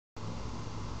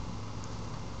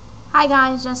Hi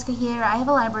guys, Jessica here. I have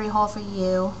a library haul for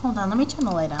you. Hold on, let me turn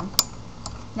the light on.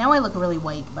 Now I look really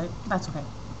white, but that's okay.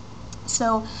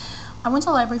 So, I went to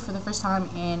the library for the first time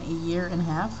in a year and a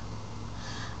half.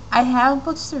 I have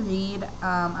books to read.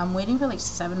 I'm waiting for like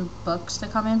 7 books to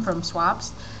come in from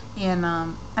swaps. And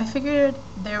I figured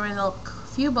there was a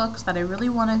few books that I really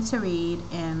wanted to read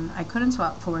and I couldn't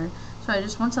swap for. So I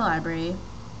just went to the library.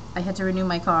 I had to renew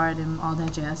my card and all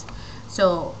that jazz.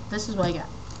 So, this is what I got.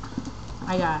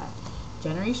 I got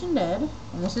Generation Dead,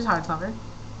 and this is hardcover,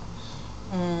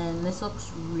 and this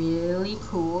looks really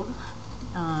cool.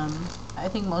 I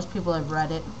think most people have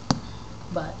read it,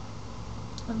 but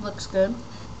it looks good.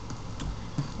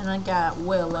 And I got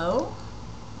Willow.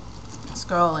 This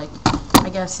girl, like, I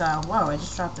guess, wow, I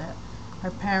just dropped it. Her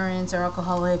parents are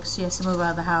alcoholics. She has to move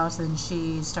out of the house, and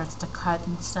she starts to cut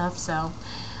and stuff. So,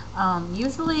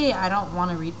 usually I don't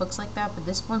want to read books like that, but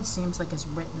this one seems like it's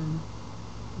written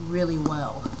really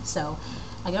well. So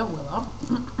I got Willow.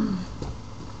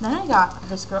 Then I got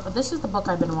this girl. This is the book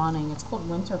I've been wanting. It's called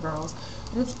Winter Girls,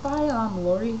 and it's by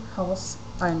Laurie Halse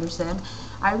Anderson.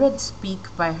 I read Speak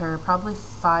by her probably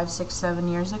 5, 6, 7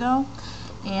 years ago.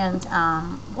 And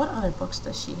what other books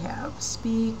does she have?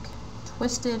 Speak,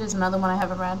 Twisted is another one I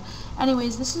haven't read.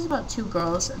 Anyways, this is about 2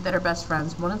 girls that are best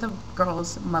friends. One of the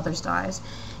girls' mothers dies,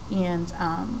 and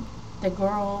the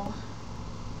girl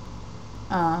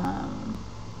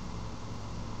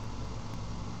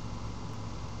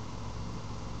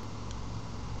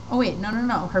oh wait,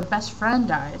 no. Her best friend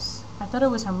dies. I thought it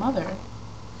was her mother.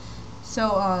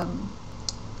 So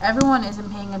everyone isn't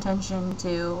paying attention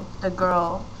to the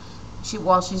girl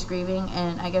while she's grieving,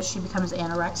 and I guess she becomes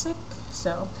anorexic.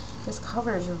 So this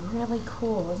cover is really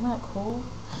cool. Isn't that cool?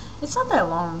 It's not that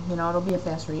long, you know, it'll be a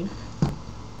fast read.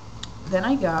 Then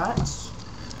I got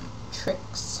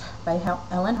Tricks by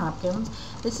Ellen Hopkins.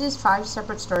 This is 5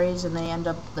 separate stories and they end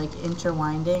up like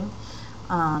intertwining.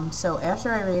 So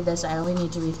after I read this, I only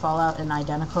need to read Fallout and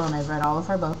Identical, and I've read all of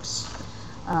her books.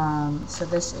 So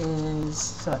this is,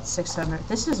 so it's 600.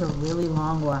 This is a really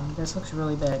long one. This looks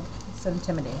really big. It's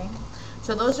intimidating.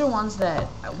 So those are ones that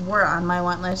were on my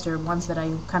want list, or ones that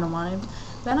I kind of wanted.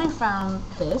 Then I found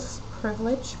this,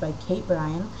 Privilege by Kate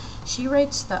Bryan. She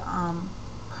writes the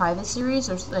Private series.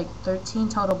 There's like 13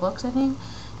 total books, I think.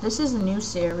 This is a new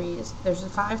series. There's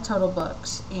 5 total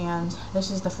books, and this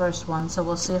is the first one, so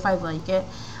we'll see if I like it.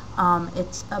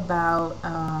 It's about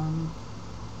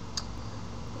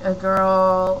a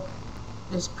girl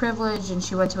is privileged, and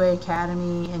she went to an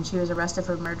academy, and she was arrested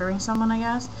for murdering someone, I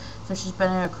guess. So she's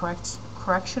been in a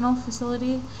correctional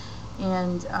facility,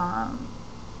 and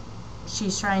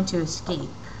she's trying to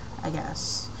escape, I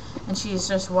guess. And she's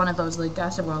just one of those like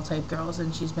Gossip Girl type girls,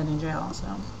 and she's been in jail. So,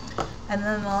 and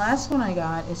then the last one I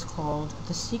got is called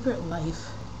The Secret Life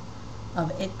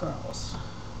of It Girls,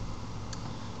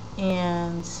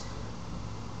 and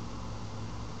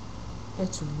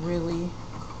it's really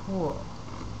cool.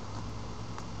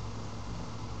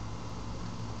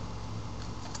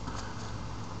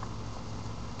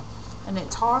 And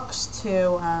it talks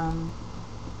to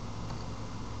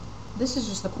this is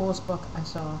just the coolest book I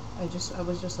saw. I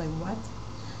was just like, what?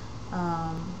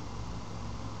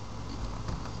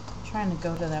 Trying to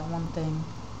go to that one thing.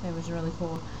 It was really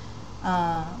cool.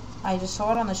 I just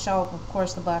saw it on the shelf. Of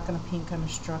course, the black and the pink kind of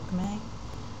struck me.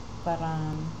 But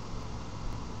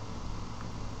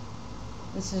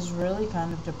this is really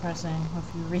kind of depressing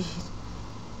if you read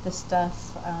the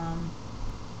stuff.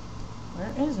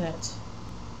 Where is it?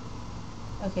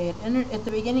 Okay, at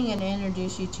the beginning it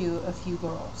introduced you to a few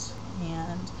girls,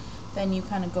 and then you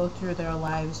kind of go through their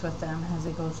lives with them as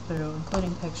it goes through,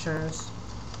 including pictures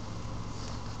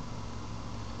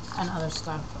and other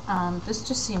stuff. This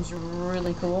just seems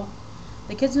really cool.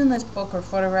 The kids in this book are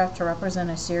photographed to represent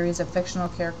a series of fictional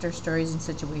character stories and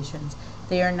situations.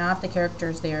 They are not the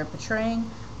characters they are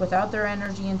portraying. Without their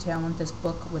energy and talent, this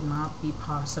book would not be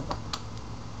possible.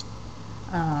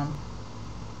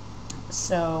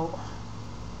 So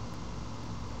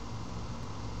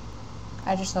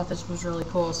I just thought this was really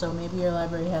cool, so maybe your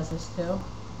library has this too.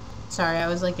 Sorry, I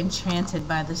was like enchanted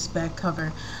by this back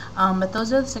cover. But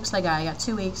those are the 6 I got. I got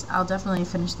 2 weeks. I'll definitely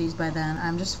finish these by then.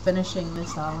 I'm just finishing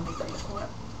this, I'm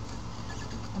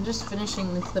just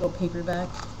finishing this little paperback.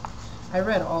 I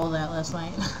read all of that last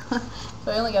night.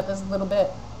 So I only got this little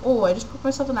bit. Oh, I just poked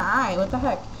myself in the eye. What the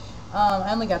heck?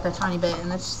 I only got that tiny bit,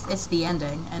 and it's the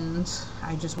ending, and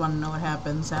I just want to know what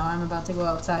happens. So I'm about to go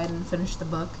outside and finish the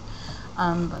book.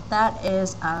 But that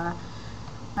is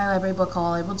my library book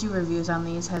haul. I will do reviews on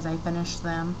these as I finish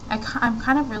them. I'm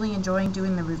kind of really enjoying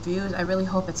doing the reviews. I really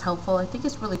hope it's helpful. I think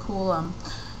it's really cool.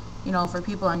 you know, for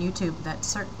people on YouTube that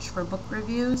search for book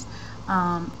reviews.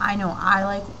 I know I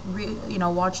like you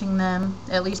know, watching them,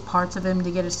 at least parts of them,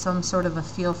 to get some sort of a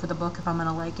feel for the book if I'm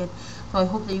gonna like it. So I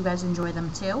hope that you guys enjoy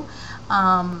them too.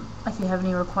 If you have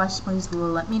any requests, please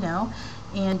let me know.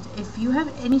 And if you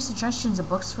have any suggestions of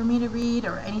books for me to read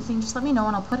or anything, just let me know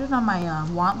and I'll put it on my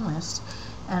want list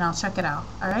and I'll check it out.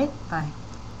 Alright? Bye.